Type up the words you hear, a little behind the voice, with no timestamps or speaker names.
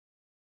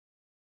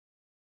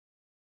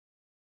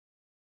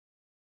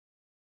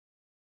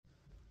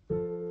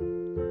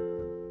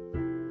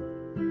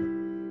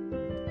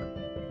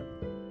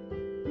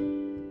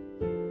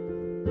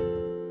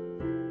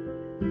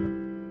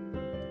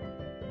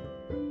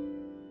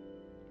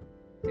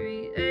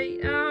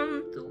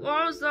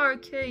are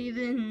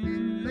caving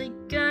in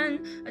again.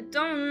 I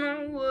don't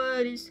know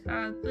what is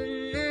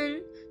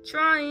happening,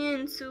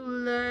 trying to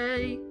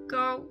let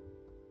go,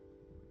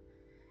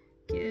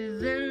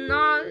 giving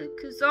up,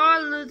 'cause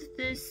all of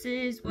this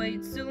is way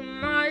too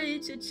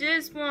much. I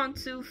just want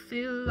to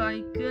feel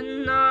like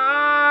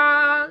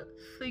enough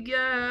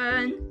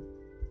again.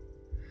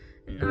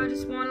 And I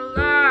just wanna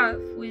laugh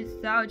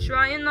without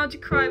trying not to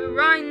cry, but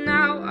right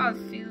now I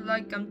feel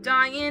like I'm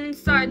dying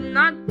inside, and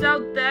I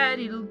doubt that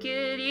it'll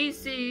get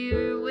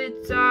easier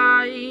with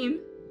time.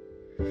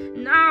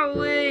 And I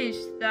wish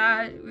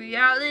that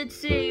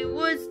reality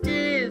was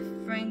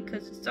different,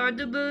 'cause it's hard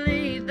to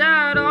believe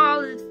that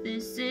all of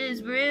this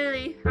is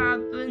really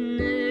happening.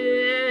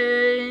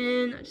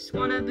 I just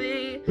wanna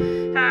be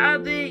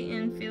happy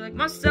and feel like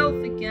myself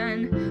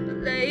again, but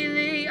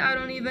lately I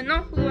don't even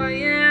know who I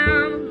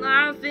am. I'm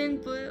laughing,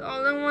 but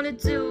all I wanna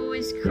do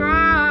is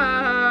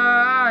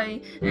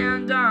cry,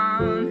 and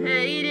I'm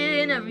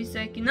hating every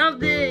second of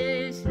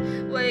this,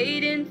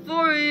 waiting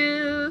for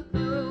you.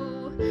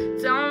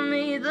 Tell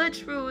me the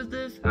truth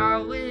of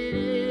how it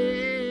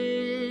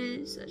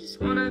is. I just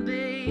wanna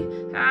be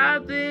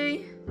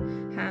happy,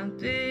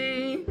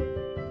 happy.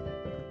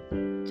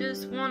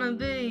 Just wanna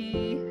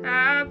be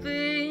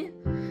happy,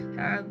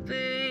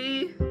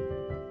 happy.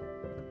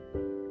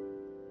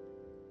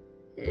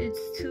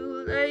 It's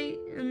too late,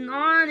 and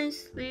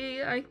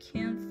honestly I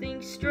can't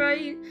think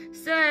straight.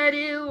 Said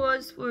it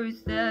was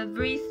worth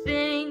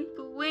everything,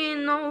 but we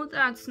know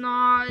that's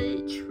not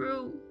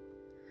true.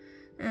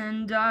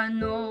 And I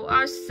know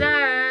I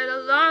said I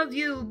love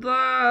you,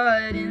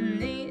 but in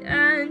the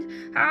end,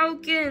 how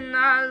can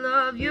I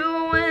love you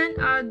when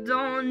I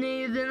don't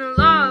even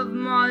love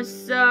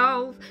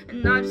myself?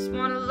 And I just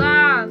wanna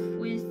laugh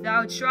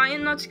without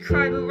trying not to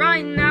cry, but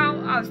right now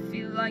I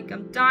feel like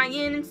I'm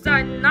dying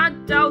inside, and I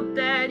doubt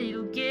that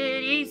it'll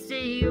get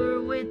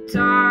easier with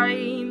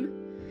time.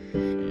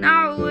 And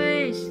I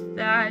wish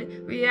that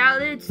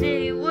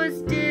reality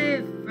was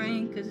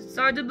different, 'cause it's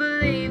hard to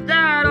believe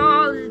that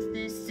all of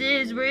this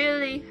is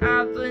really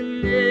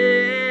happening.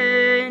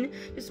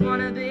 Just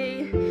wanna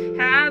be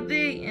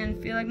happy and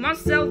feel like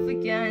myself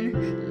again.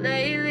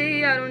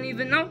 Lately I don't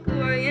even know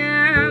who I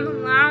am.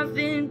 I'm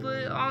laughing,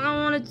 but all I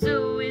wanna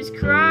do is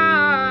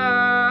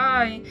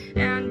cry,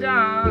 and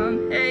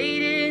I'm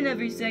hating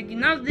every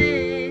second of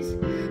this,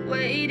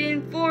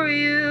 waiting for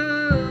you.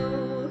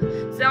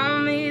 Tell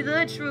me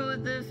the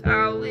truth of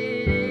how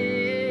it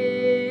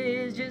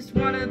is. Just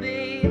wanna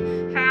be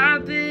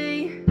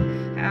happy,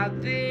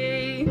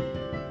 happy.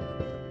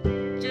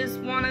 Just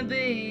wanna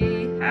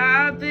be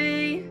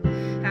happy,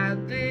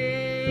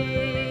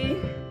 happy.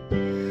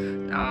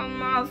 Now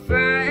my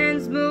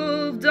friends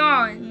moved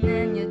on,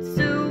 and you're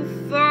too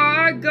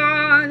far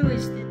gone.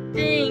 Wish that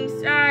things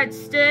had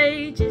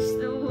stayed just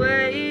the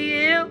way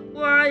it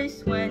was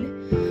when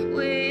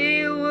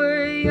we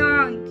were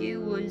young.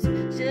 It was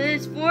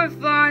just for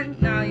fun.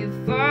 Now you're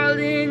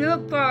falling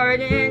apart,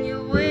 and you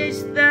wish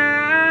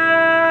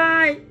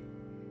that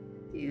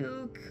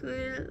you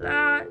could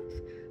laugh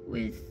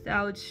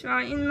without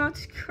trying not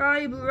to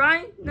cry, but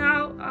right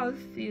now I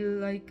feel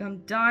like I'm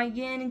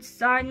dying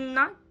inside, and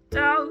I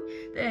doubt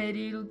that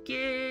it'll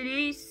get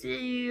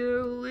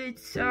easier with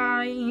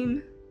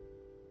time.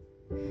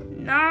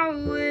 And I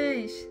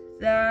wish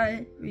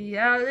that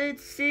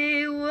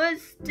reality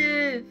was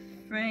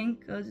different,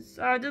 'cause it's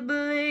hard to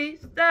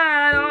believe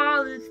that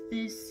all of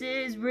this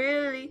is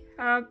really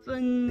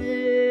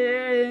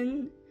happening.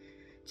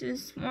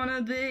 Just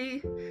wanna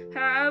be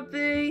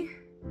happy,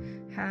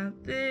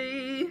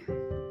 happy.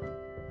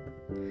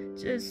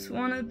 Just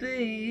wanna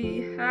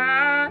be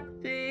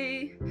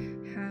happy,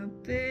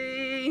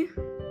 happy,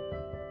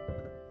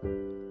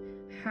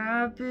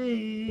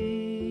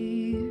 happy.